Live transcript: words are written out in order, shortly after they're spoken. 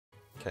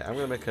Okay, I'm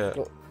gonna make a.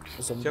 Do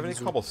you have any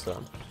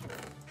cobblestone?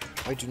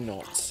 I do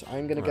not.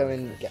 I'm gonna go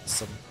and get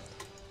some,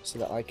 so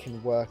that I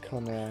can work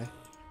on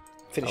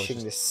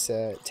finishing this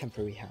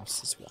temporary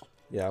house as well.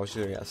 Yeah, I was just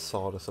gonna get a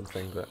sword or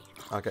something, but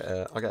I'll get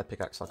a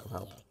pickaxe so I can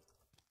help.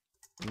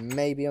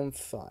 Maybe on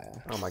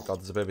fire. Oh my god,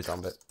 there's a baby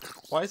zombie.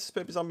 Why is this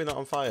baby zombie not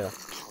on fire?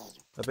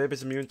 The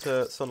baby's immune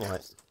to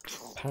sunlight.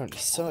 Apparently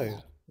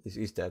so.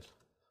 He's dead.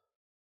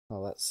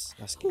 Oh,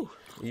 that's good.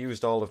 He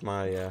used all of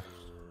my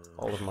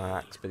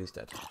axe, but he's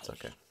dead. It's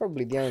okay.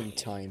 Probably the only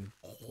time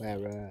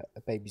where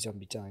a baby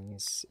zombie dying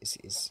is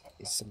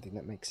something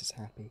that makes us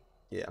happy.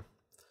 Yeah.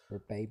 For a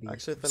baby.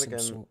 Actually, then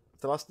again,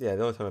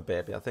 the only time a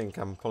baby, I think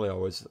I'm probably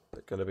always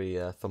gonna be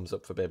thumbs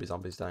up for baby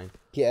zombies dying.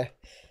 Yeah.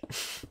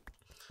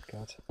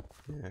 God.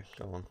 Yeah,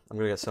 go on. I'm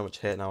gonna get so much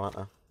hate now, aren't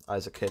I?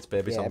 Isaac hates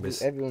baby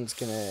zombies. Everyone's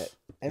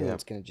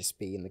gonna just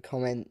be in the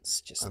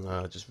comments, just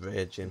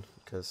raging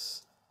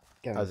because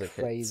going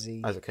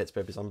crazy. Isaac hates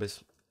baby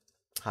zombies.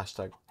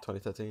 Hashtag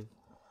 2013.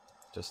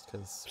 Just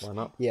because, why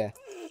not? Yeah.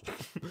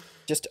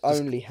 Just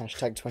only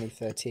hashtag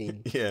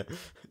 2013. Yeah,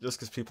 just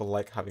because people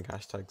like having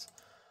hashtags.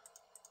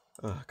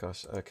 Oh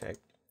gosh. Okay.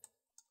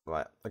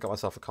 Right, I got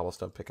myself a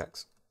cobblestone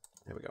pickaxe.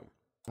 Here we go.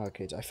 Oh,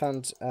 good. I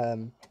found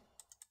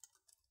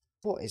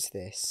what is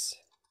this?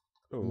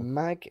 Ooh.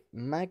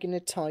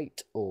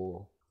 Magnetite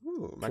ore.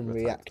 Ooh, from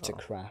magnetite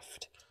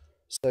ReactorCraft.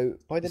 So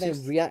by the name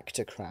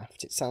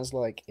ReactorCraft, it sounds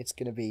like it's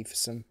going to be for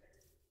some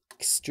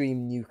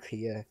extreme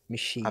nuclear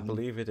machine. I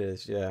believe it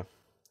is, yeah.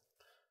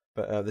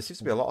 But there seems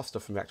to be a lot of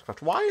stuff from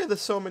ReactorCraft. Why are there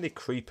so many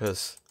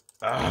creepers?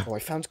 Ugh. Oh, I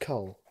found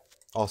coal.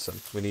 Awesome.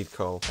 We need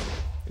coal.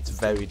 It's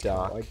very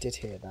dark. I did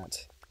hear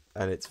that.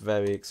 And it's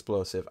very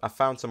explosive. I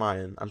found some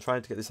iron. I'm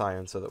trying to get this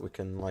iron so that we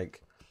can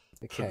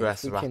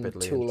progress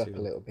rapidly. Can tool up a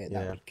little bit.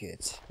 That would be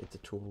good. Into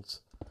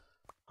tools.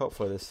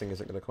 Hopefully this thing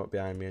isn't going to come up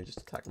behind me and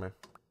just attack me.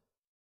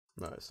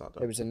 No, it's not.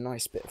 There was a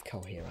nice bit of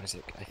coal here,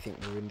 Isaac. I think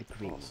we're in the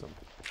green.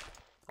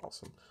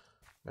 Awesome.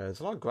 There's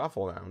a lot of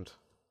gravel around.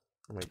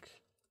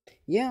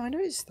 Yeah, I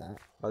noticed that.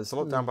 There's a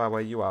lot down by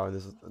where you are,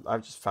 and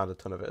I've just found a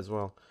ton of it as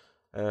well.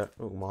 Oh,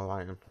 more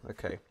iron.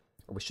 Okay.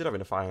 We should have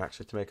enough iron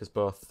actually to make us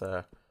both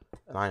an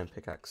iron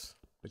pickaxe,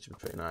 which would be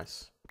pretty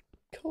nice.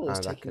 Coal is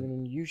taking an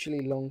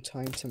unusually long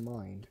time to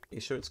mine. Are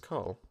you sure it's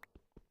coal?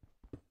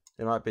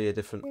 It might be a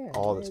different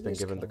ore that's been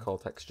given the coal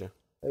texture.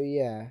 Oh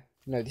yeah.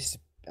 No, this is.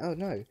 Oh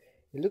no,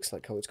 it looks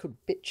like coal. It's called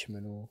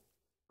bitumen ore.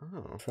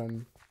 Oh.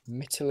 From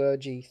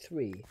Metallurgy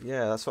 3.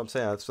 Yeah, that's what I'm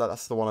saying.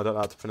 That's the one I don't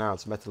know how to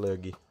pronounce.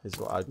 Metallurgy is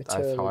what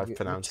how I've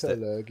pronounced it.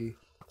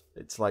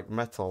 It's like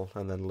metal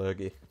and then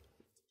lurgy.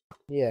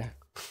 Yeah.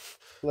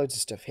 Loads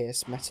of stuff here.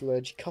 It's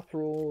metallurgy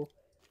copper ore,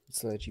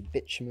 metallurgy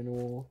bitumen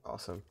ore.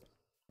 Awesome.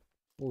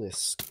 All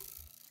this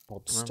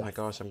odd stuff. Oh my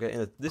gosh, I'm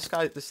getting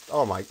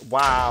oh my,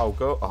 wow,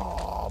 go,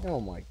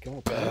 oh my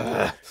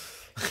god.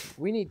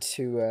 we need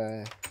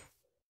to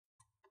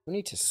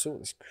sort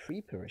this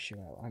creeper issue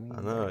out. I mean,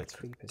 I know, it's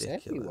creepers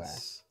ridiculous. Everywhere.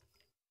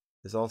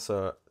 There's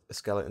also a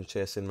skeleton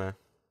chasing me.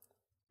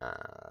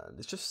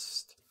 It's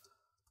just,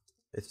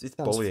 it's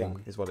bullying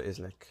fun. Is what it is,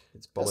 Nick.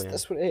 It's bullying.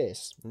 That's what it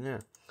is. Yeah.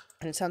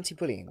 And it's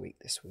anti-bullying week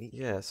this week.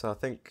 Yeah, so I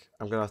think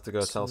I'm going to have to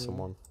go tell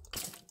someone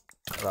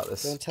about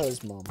this. Go and tell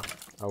his mum.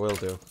 I will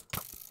do.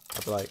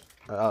 I'll be like,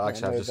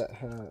 actually,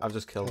 I've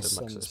just killed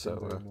him, actually,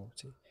 so...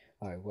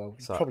 oh, well,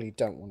 you probably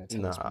don't want to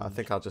tell his mum. I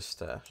think I'll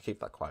just keep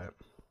that quiet.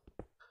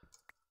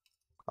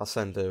 I'll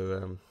send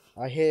her...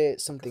 I hear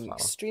something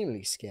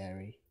extremely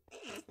scary.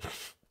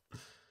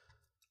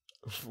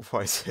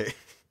 What is it?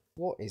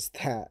 What is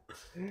that?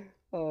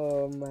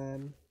 Oh,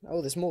 man.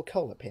 Oh, there's more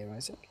coal up here,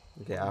 Isaac.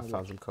 Yeah, I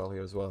found some coal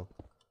here as well.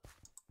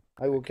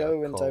 I will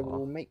go and I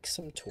will make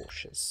some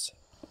torches.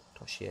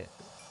 Oh, shit.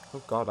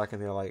 Oh, God, I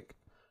can hear,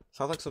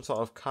 sounds like some sort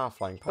of car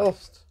flying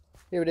past. Oh,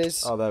 here it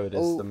is. Oh, there it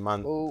is. The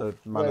man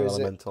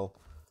elemental.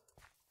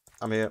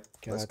 I'm here.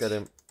 God. Let's get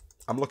him.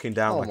 I'm looking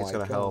down like it's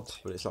going to help,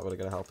 but it's not really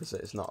going to help, is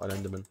it? It's not an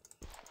Enderman.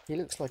 He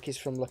looks like he's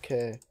from, like,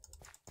 a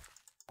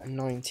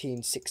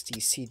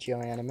 1960s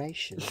CGI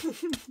animation.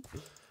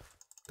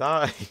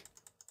 Die.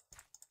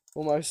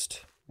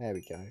 Almost. There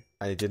we go.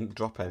 And he didn't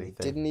drop anything.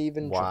 He didn't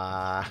even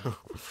drop.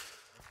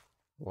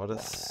 What a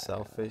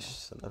selfish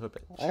son of a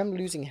bitch. I am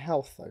losing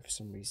health, though, for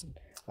some reason.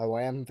 Oh,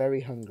 I am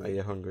very hungry. Are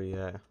you hungry?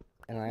 Yeah.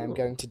 And I am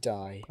going to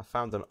die. I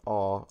found an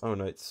ore. Oh,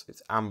 no, it's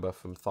amber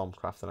from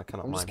Thaumcraft, and I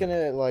cannot mine it. I'm just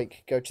going to,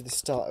 go to the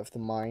start of the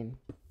mine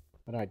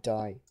when I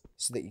die,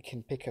 so that you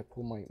can pick up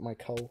all my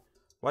coal.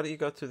 Why don't you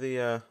go to the...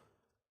 Oh,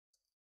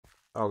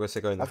 I was going to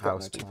say go in the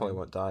house, but you probably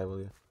won't die, will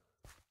you?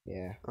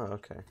 Yeah. Oh,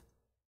 okay.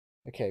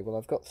 Okay, well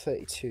I've got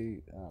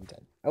 32. Oh, I'm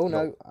dead. Oh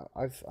no,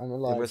 I'm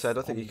alive. I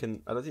don't think you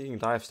can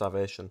die of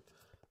starvation.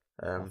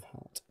 Yeah,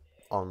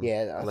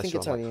 I think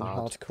it's only in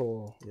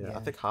hardcore. Yeah, I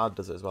think hard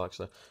does it as well.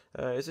 Actually,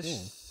 is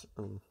this?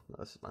 No,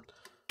 this is mine.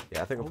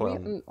 Yeah, I think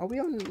Are we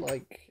on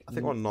I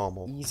think we're on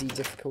normal. Easy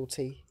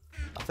difficulty.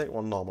 I think we're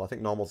on normal. I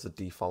think normal's the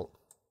default.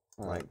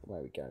 Right,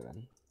 there we go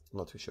then. I'm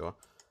not too sure.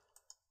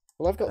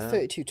 Well, I've got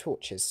 32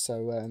 torches,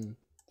 so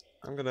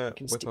I'm gonna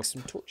stick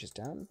some torches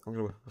down. I'm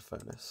gonna whip up a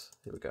furnace.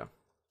 Here we go.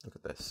 Look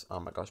at this. Oh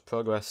my gosh,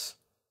 progress.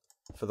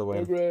 for the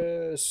win.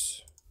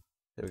 Progress.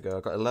 Here we go.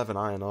 I've got 11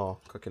 iron ore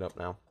cooking up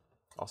now.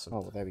 Awesome.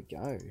 Oh, well, there we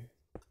go. There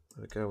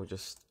we go. We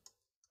just.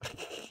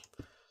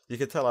 You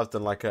can tell I've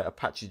done like a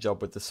patchy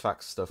job with the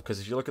Sphax stuff, because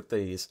if you look at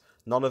these,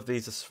 none of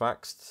these are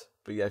Sphaxed.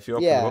 But yeah, if you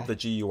open them up, the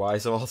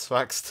GUIs are all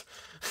Sphaxed.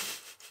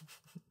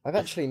 I've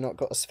actually not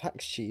got a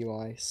Sphax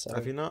GUI, so...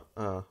 Have you not?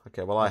 Oh,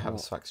 okay. Well, I have a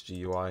Sphax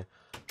GUI.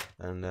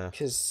 And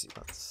because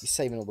you're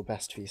saving all the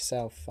best for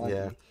yourself, aren't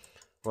you?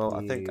 Well,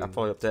 I think I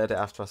probably updated it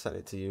after I sent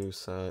it to you,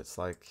 so it's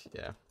like,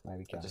 yeah. There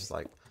we go. Just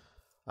like,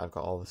 I've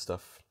got all the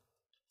stuff.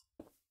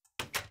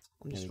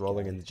 I'm just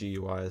rolling in the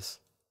GUIs.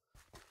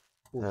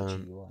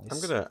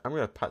 I'm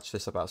gonna patch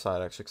this up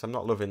outside actually, because I'm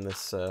not loving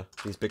this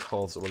these big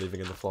holes that we're leaving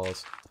in the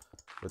floors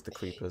with the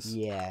creepers.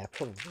 Yeah,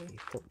 probably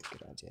a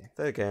good idea.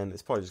 Then again,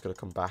 it's probably just gonna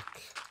come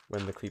back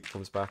when the creeper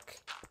comes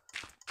back,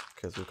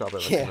 because we've got a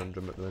bit of a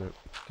conundrum at the minute.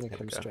 Gonna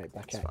come straight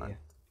back at you.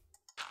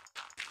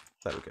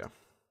 There we go.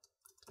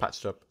 It's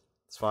patched up.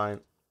 It's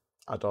fine.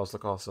 Our doors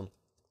look awesome.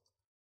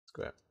 It's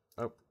great.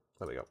 Oh,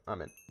 there we go.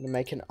 I'm in. I'm gonna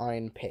make an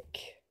iron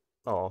pick.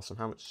 Oh, awesome.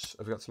 How much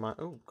have we got? Some iron?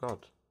 Oh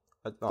God.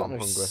 I'm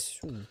hungry.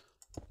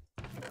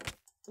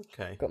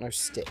 Okay. Got no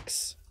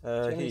sticks.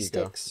 Here you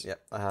go.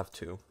 Yep, I have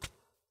 2.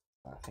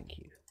 Ah, thank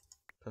you.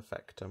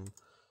 Perfectum.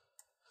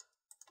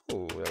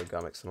 Oh, there we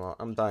go. Mix them out.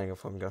 I'm dying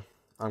of hunger.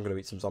 I'm gonna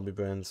eat some zombie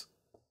brains.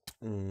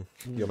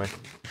 Yummy.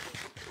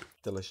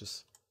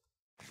 Delicious.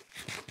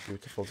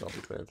 Beautiful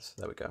zombie brains.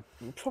 There we go.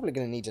 We're probably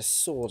gonna need a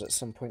sword at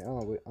some point,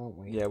 aren't we?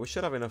 Yeah, we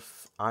should have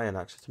enough iron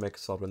actually to make a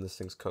sword when this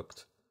thing's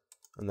cooked,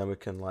 and then we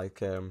can like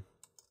hit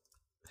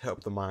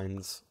up the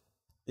mines.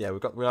 Yeah, we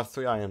have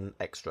 3 iron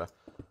extra,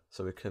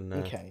 so we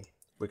can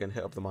we can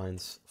hit up the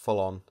mines full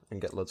on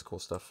and get loads of cool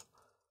stuff.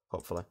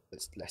 Hopefully.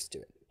 Let's do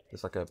it.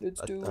 It's like an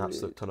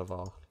absolute ton of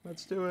ore.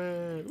 Let's do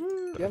it.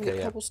 Woo! Do you have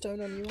any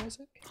cobblestone on you,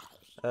 Isaac?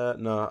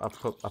 No, I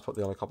put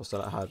the only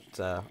cobblestone I had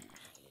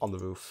on the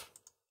roof.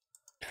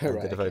 I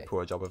did a very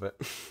poor job of it.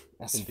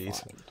 That's indeed.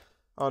 Fine.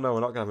 Oh no, we're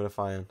not gonna have enough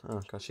iron.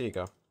 Oh gosh, here you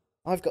go.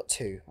 I've got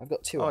 2. I've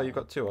got 2. Oh, you've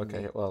got 2.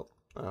 Okay, well.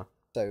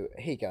 So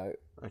here you go.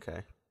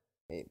 Okay.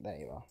 There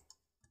you are.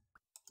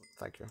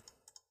 Thank you.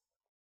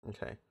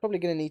 Okay. Probably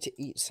gonna need to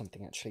eat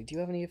something actually. Do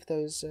you have any of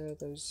those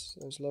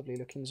lovely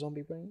looking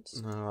zombie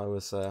brains? No, I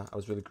was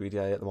really greedy.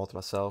 I ate them all to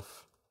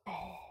myself.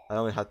 I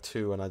only had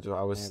 2, and I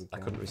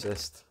couldn't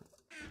resist.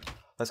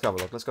 Let's go have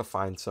a look. Let's go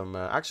find some.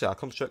 Actually, I'll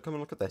come and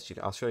look at this.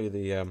 I'll show you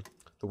the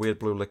weird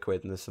blue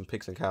liquid, and there's some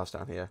pigs and cows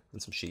down here, and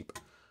some sheep.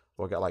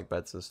 We'll get like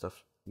beds and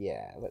stuff.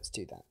 Yeah, let's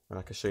do that. And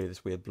I can show you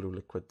this weird blue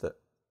liquid that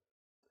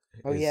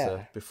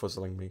is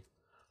befuzzling me.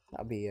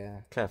 That'll be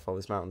Careful,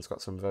 this mountain's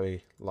got some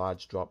very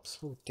large drops.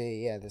 Oh dear,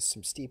 yeah, there's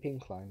some steep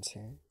inclines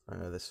here.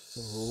 Oh,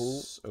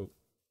 that's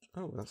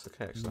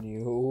okay actually.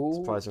 No.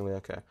 Surprisingly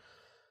okay.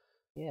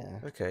 Yeah.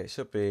 Okay, it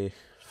should be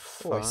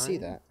fine. Oh, I see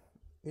that.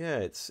 Yeah,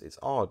 it's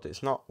odd.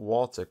 It's not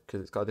water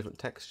because it's got a different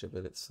texture,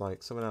 but it's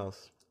like something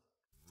else.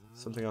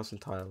 Something else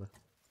entirely.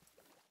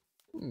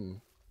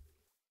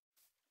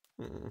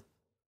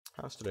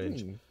 How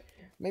strange.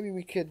 Maybe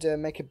we could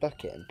make a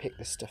bucket and pick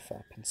this stuff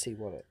up and see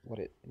what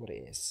it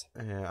is.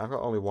 Yeah, I've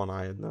got only 1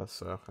 iron though,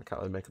 so I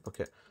can't really make a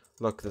bucket.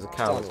 Look, there's a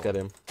cow. Let's get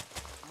him.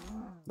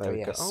 There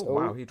we go. Oh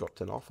wow, he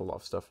dropped an awful lot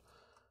of stuff.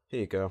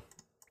 Here you go.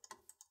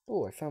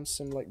 Oh, I found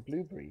some like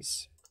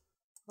blueberries.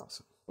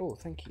 Awesome. Oh,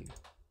 thank you.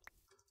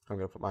 I'm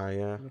gonna put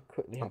my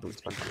quickly have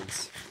boots back.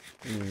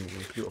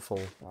 Beautiful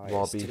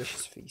raw beef.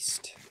 Delicious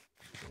feast.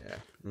 Yeah.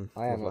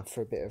 I am up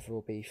for a bit of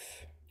raw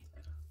beef.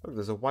 Look,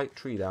 there's a white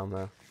tree down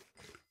there.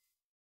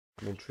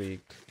 I'm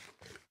intrigued.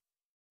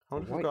 A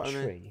white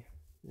tree?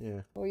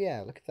 Yeah. Oh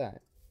yeah, look at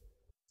that.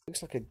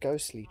 Looks like a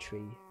ghostly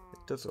tree. It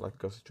does look like a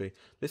ghostly tree.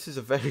 This is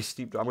a very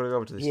steep. I'm gonna go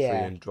over to this tree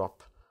and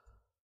drop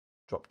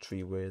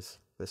tree ways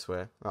this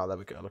way. Oh, there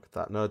we go. Look at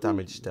that. No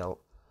damage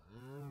dealt.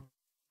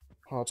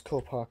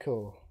 Hardcore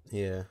parkour.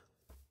 Yeah.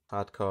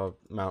 Hardcore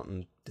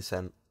mountain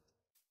descent.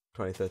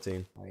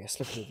 2013. Oh yes,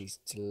 look at all these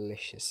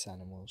delicious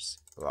animals.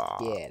 Ah.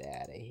 Get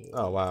out of here.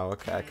 Oh wow,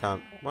 okay, I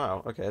can't.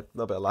 Wow, okay, a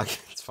little bit of lag.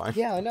 It's fine.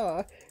 Yeah, I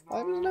know.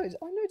 I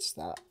noticed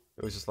that.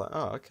 It was just like,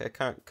 oh, okay,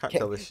 can't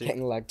tell this sheep.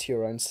 Getting lagged to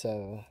your own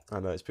server. I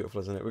know, it's beautiful,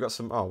 isn't it? We got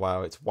some. Oh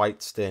wow, it's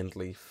white stained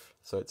leaf.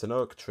 So it's an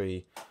oak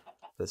tree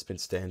that's been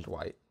stained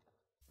white.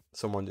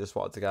 Someone just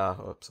wanted to get our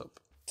hopes up.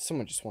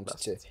 Someone just wanted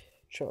to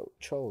troll.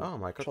 Oh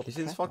my god, can you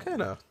see this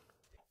volcano?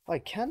 I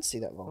can see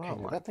that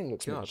volcano. Oh that thing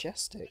looks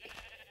majestic.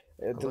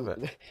 I love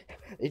it.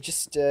 It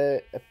just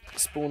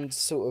spawned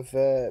sort of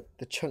the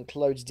chunk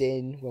loaded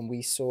in when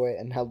we saw it,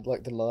 and how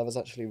like the lava's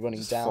actually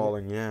running down.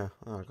 Falling, yeah.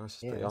 Oh gosh,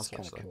 it's pretty awesome.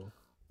 That's kind of cool.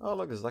 Oh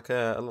look, there's like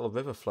a little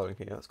river flowing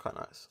here. That's quite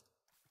nice.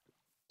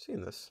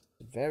 Seen this?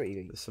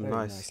 Very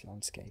nice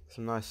landscape.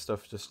 Some nice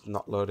stuff just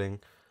not loading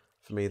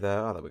for me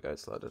there. Oh, there we go.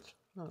 It's loaded.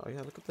 Oh yeah,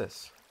 look at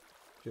this.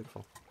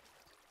 Beautiful.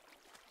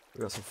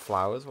 We got some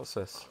flowers. What's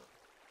this?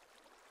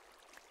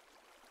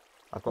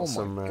 I've got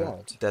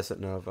some desert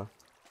nova.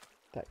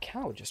 That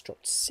cow just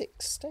dropped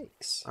 6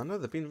 steaks. I know,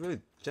 they've been really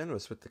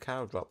generous with the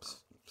cow drops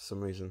for some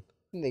reason.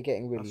 And they're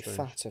getting really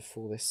fat of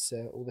all this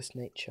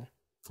nature.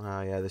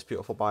 Ah, yeah, this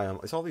beautiful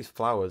biome. It's all these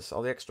flowers,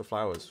 all the extra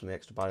flowers from the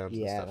extra biomes and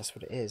Yeah, stuff. that's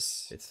what it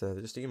is. It's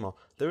just emo.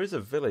 There is a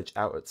village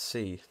out at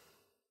sea.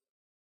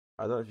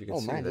 I don't know if you can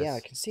see man, this. yeah, I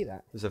can see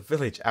that. There's a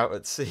village out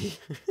at sea.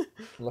 Like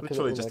a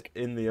Literally little, just like,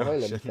 in the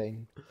island ocean.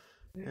 thing.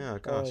 Yeah,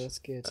 gosh. Oh, that's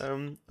good.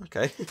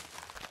 Okay.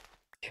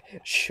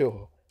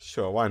 Sure.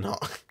 Sure, why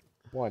not?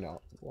 Why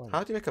not? Why not?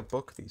 How do you make a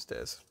book these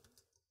days?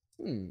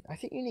 I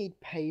think you need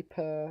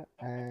paper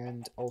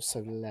and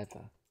also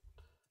leather.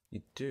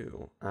 You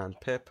do, and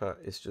paper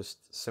is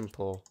just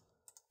simple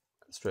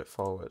and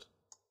straightforward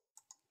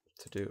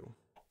to do.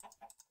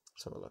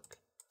 Let's have a look.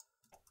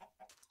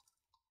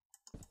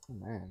 Oh,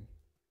 man.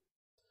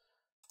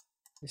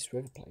 This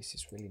river place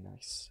is really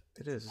nice.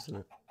 It is, isn't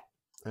it?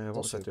 What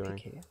was I doing?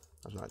 Here.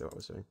 I have no idea what I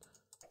was doing.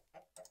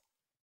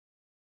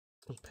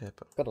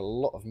 Paper. Got a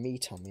lot of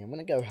meat on me. I'm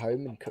gonna go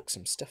home and cook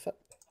some stuff up.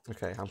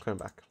 Okay, I'm coming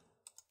back.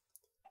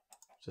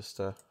 Just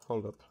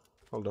hold up.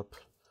 Hold up.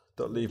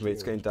 Don't leave me,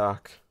 it's getting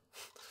dark.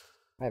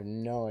 I have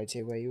no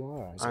idea where you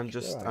are,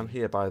 Isaac. I'm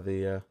here by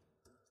the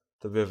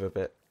river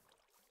bit.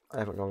 I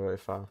haven't gone very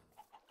far.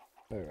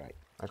 Alright.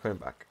 I'm coming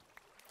back.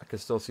 I can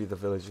still see the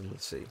village in the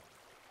sea.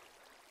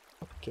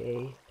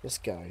 Okay, let's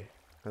go.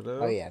 Hello?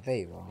 Oh yeah, there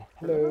you are.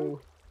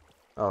 Hello.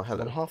 Oh,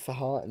 hello. I'm on half a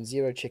heart and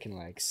 0 chicken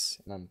legs,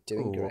 and I'm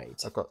doing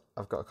great. I've got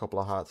a couple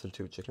of hearts and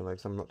 2 chicken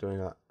legs. I'm not doing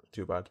that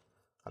too bad,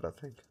 I don't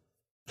think.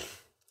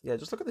 Yeah,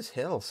 just look at this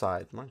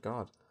hillside. My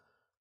God.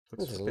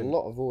 There's a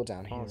lot of ore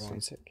down here, awesome.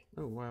 Isaac.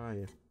 Oh, where are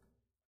you?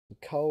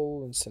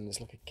 Coal and some.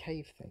 There's like a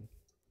cave thing.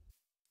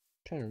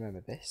 I'm trying to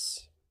remember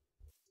this.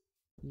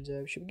 And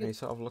should we Are go? you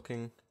sort of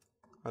looking?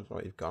 I don't know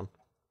where you've gone.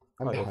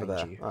 I'm oh, behind over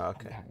there. you. Oh,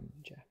 okay. I'm behind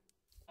you.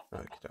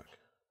 Okie doke.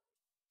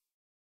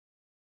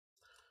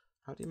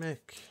 How do you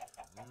make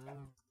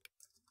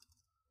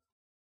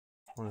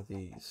one of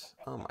these?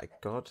 Oh my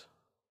God.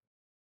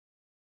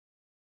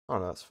 Oh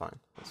no, that's fine.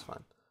 That's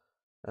fine.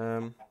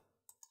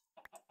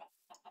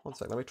 One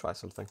sec, let me try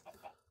something.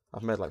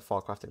 I've made like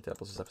 4 crafting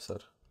tables this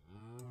episode.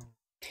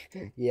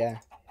 Yeah.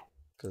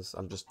 Because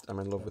I'm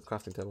in love with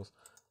crafting tables.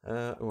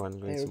 Oh, I'm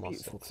going They're some a more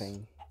beautiful sticks.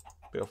 thing.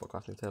 Beautiful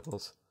crafting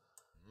tables.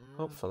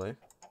 Hopefully,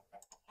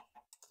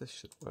 this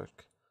should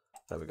work.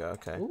 There we go.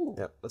 Okay. Ooh.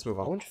 Yep. Let's move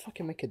on. I wonder if I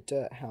can make a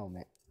dirt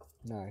helmet.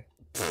 No.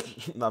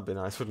 That'd be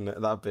nice, wouldn't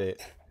it? That'd be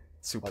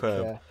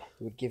superb. Like,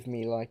 it would give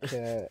me like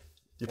You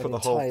put the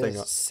whole thing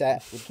up.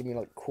 set would give me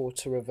like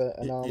quarter of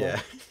an armor. Yeah.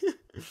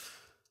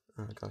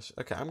 Oh gosh.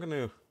 Okay, I'm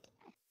gonna. Do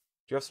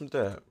you have some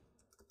dirt?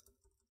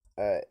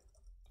 Oh.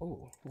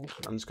 Okay.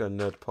 I'm just gonna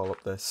nerd pull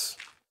up this.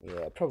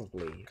 Yeah,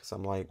 probably. Because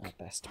I'm like. My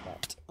best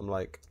bet. I'm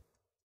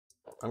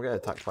getting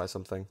attacked by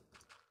something.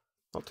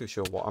 Not too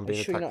sure what I'm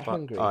being sure you're attacked not by.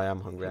 hungry? Oh, I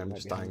am hungry. You I'm might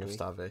just be dying of hungry.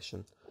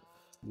 starvation.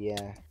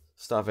 Yeah.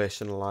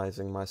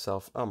 Starvationalizing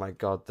myself. Oh my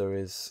God, there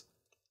is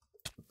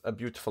a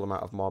beautiful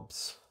amount of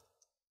mobs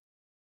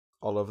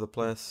all over the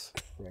place.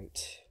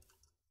 Great.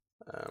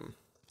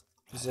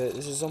 There's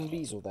a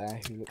zombiesel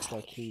there who looks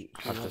like he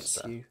wants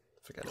you.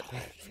 Forget it.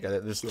 Forget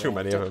it. There's Yeah, too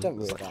many of them. Don't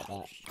worry There's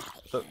about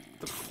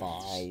that.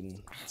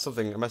 Fine.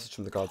 A message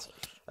from the gods.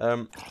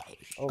 Oh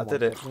I my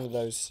did God,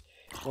 it.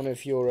 One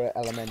of your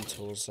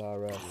elementals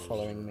are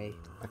following me.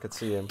 I could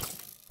see him.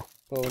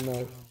 Oh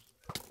no.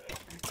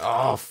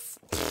 Oh,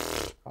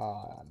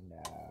 Oh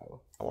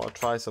no. I want to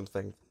try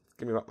something.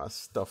 Give me back my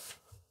stuff.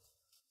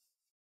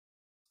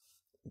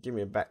 Give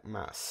me back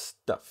my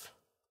stuff.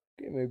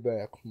 Give me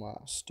back my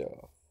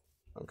stuff.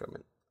 I'm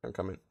coming. I'm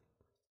coming.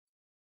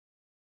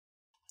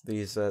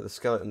 These the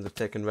skeletons have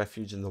taken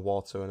refuge in the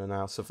water and are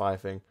now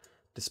surviving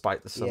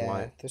despite the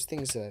sunlight.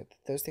 Yeah,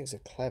 those things are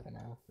clever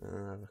now.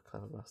 The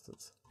clever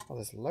bastards. Oh,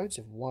 there's loads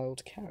of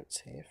wild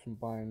carrots here from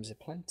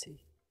Biomes'O'Plenty.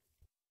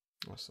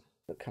 Awesome.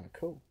 Look kind of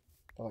cool.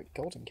 They're like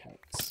golden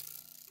carrots.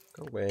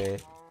 Go away,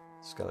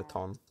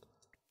 skeleton.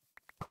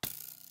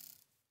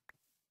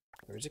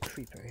 There is a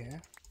creeper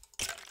here.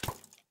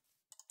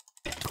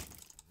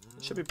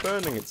 It should be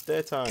burning. It's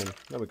daytime.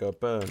 There we go.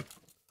 Burn.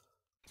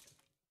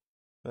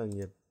 Burn,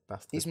 you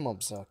bastard. These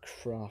mobs are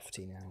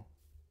crafty now.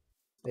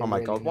 They Oh my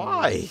really God! know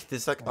Why?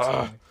 There's like how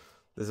to-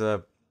 there's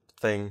a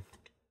thing,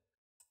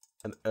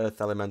 an earth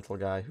elemental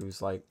guy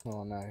who's like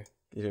Oh no.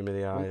 giving me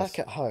the eyes. I'm back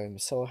at home,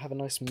 so I'll have a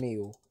nice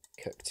meal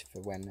cooked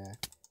for when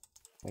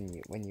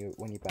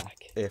you're back.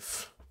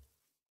 If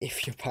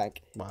If you're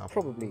back. wow.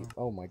 Probably.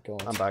 Oh my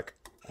God. I'm back.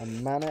 A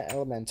mana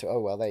elemental. Oh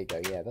well, there you go.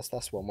 Yeah,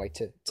 that's one way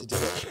to do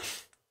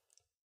it.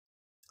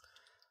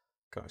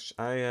 Gosh,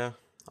 I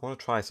want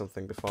to try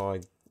something before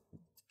I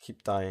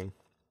keep dying.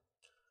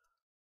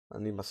 I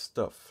need my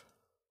stuff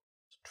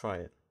to try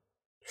it.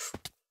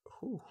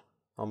 Whew.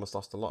 Almost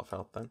lost a lot of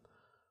health then.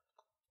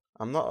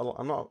 I'm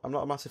not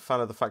a massive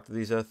fan of the fact that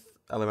these earth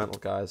elemental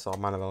guys or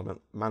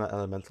mana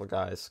elemental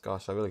guys.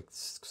 Gosh, I really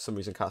for some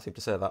reason can't seem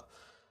to say that.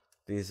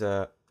 These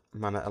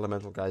mana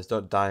elemental guys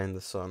don't die in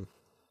the sun.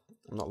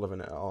 I'm not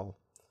loving it at all.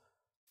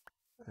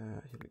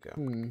 Here we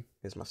go.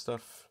 Here's my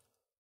stuff.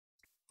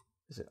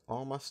 Is it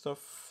all my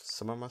stuff?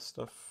 Some of my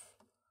stuff?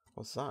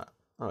 What's that?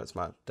 Oh, it's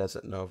my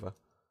desert nova.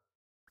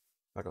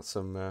 I got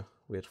some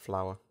weird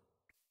flower.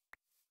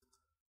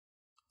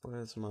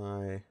 Where's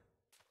my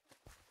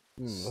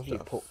Lovely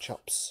pork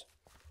chops.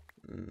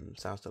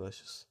 Sounds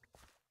delicious.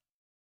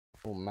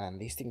 Oh man,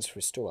 these things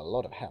restore a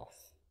lot of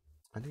health.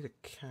 I need a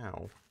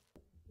cow.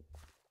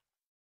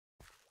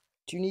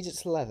 Do you need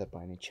its leather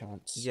by any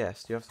chance?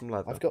 Yes, do you have some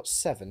leather? I've got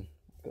 7.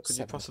 Could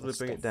you possibly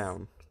bring it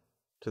down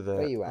to the...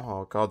 Where you at?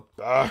 Oh god.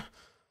 Ah!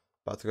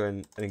 About to go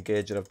and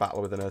engage in a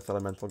battle with an earth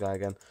elemental guy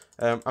again.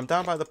 I'm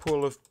down by the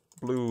pool of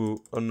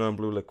unknown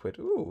blue liquid.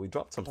 Ooh, he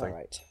dropped something.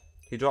 Alright.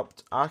 He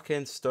dropped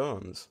arcane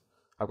stones.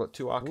 I've got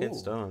 2 arcane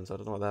stones. I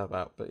don't know what they're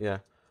about, but yeah.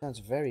 Sounds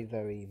very,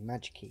 very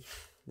magic-y.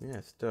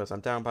 Yes, it does. I'm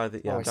down by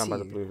the I'm down by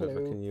the blue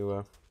river. Can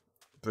you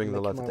bring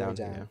the leather down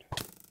here?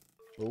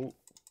 Oh.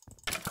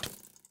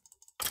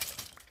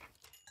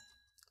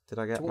 Did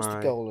I get What's the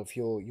goal of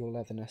your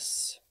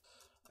leatherness?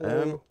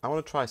 I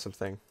want to try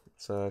something.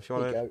 So if you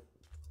want to,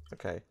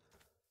 okay.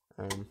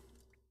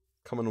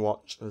 Come and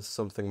watch as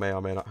something may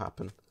or may not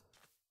happen.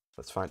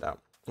 Let's find out.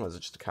 Oh, there's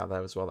just a cat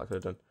there as well that I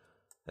could have done.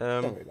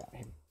 Don't worry about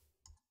him.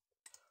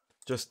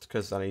 Just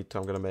because I need to,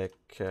 I'm gonna make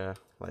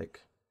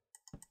like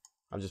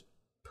I'm just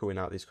pooing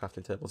out these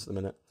crafting tables at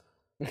the minute.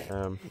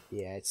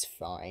 Yeah, it's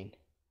fine.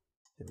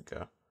 Here we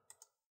go.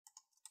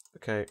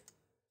 Okay.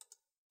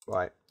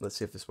 Right, let's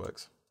see if this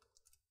works.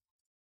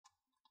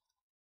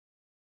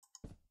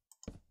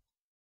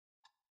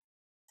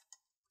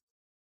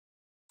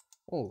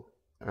 Oh.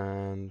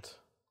 And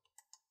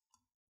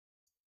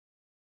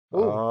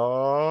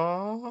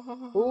oh.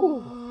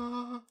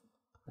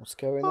 What's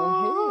going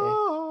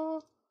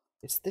on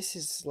here? This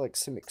is like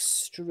some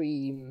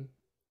extreme.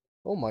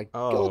 Oh my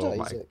god, Isaac. Oh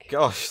my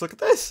gosh, look at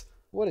this.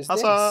 What is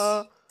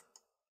Huzzah!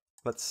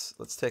 this?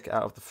 Let's take it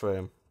out of the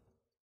frame.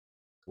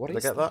 What Did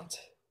is I get that?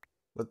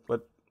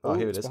 What? Oh,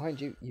 here it is. Behind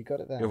you. You got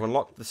it there. You've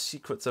unlocked the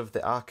secrets of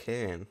the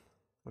arcane.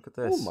 Look at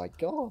this. Oh my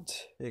god.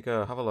 Here you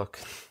go, have a look.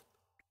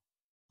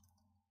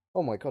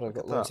 Oh my god, I've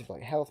got loads of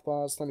like health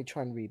bars. Let me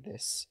try and read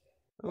this.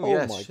 Oh, oh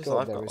yes, my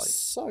god, there are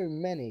so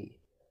many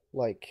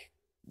like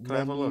Can I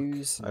have a look?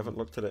 menus I haven't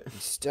looked at it.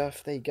 and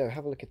stuff. There you go.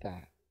 Have a look at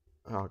that.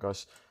 Oh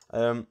gosh.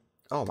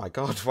 Oh my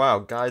god, wow,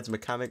 guides,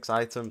 mechanics,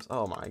 items.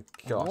 Oh my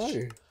gosh.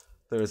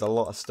 There is a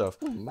lot of stuff.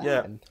 Oh, man.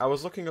 Yeah, I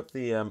was looking up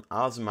the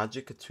Ars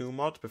Magica 2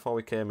 mod before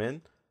we came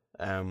in.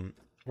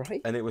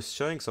 Right. And it was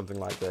showing something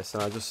like this,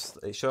 and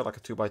it showed like a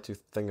 2x2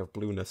 thing of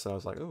blueness, and I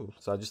was like, ooh.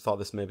 So I just thought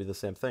this may be the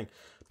same thing.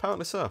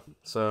 Apparently so.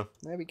 So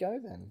there we go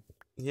then.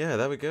 Yeah,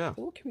 there we go.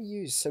 So what can we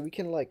use? So we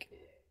can like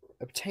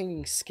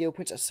obtaining skill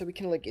points. So we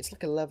can like it's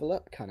like a level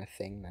up kind of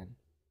thing then.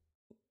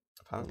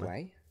 Apparently.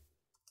 Way.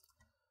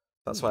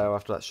 That's why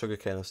after that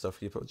sugarcane and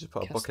stuff, you just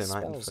put a bucket in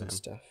item for him. And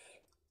stuff.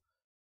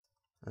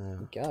 There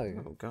we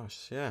go. Oh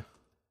gosh, yeah.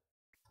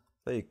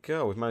 There you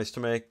go. We've managed to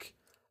make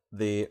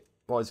the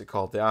what is it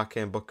called? The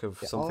Arcane Book of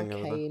something.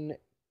 Arcane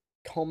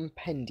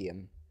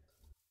Compendium.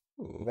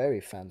 Ooh.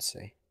 Very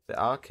fancy. The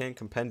Arcane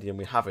Compendium.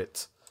 We have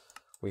it.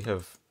 We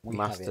have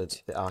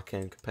mastered the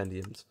Arcane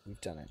Compendiums.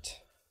 We've done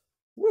it.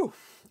 Woo!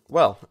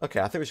 Well,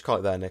 okay, I think we should call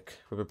it there, Nick.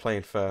 We've been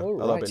playing for a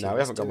little bit now. We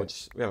haven't got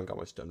much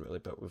done really,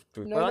 but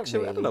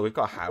actually, I don't know. We've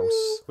got a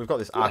house. We've got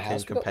this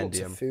Arcane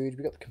Compendium. We've got lots of food.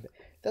 We've got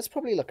that's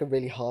probably like a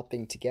really hard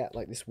thing to get.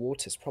 Like this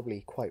water's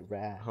probably quite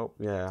rare. I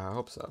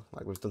hope so.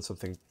 Like we've done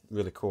something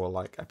really cool,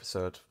 like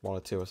episode 1 or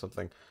 2 or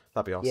something.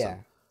 That'd be awesome. Yeah.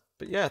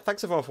 But yeah,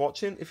 thanks everyone for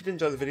watching. If you did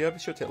enjoy the video, be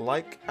sure to hit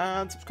like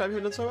and subscribe if you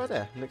haven't done so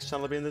already. Nick's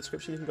channel will be in the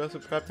description. You can go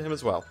subscribe to him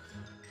as well.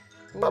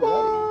 Bye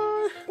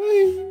bye.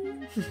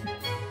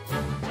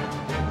 Bye.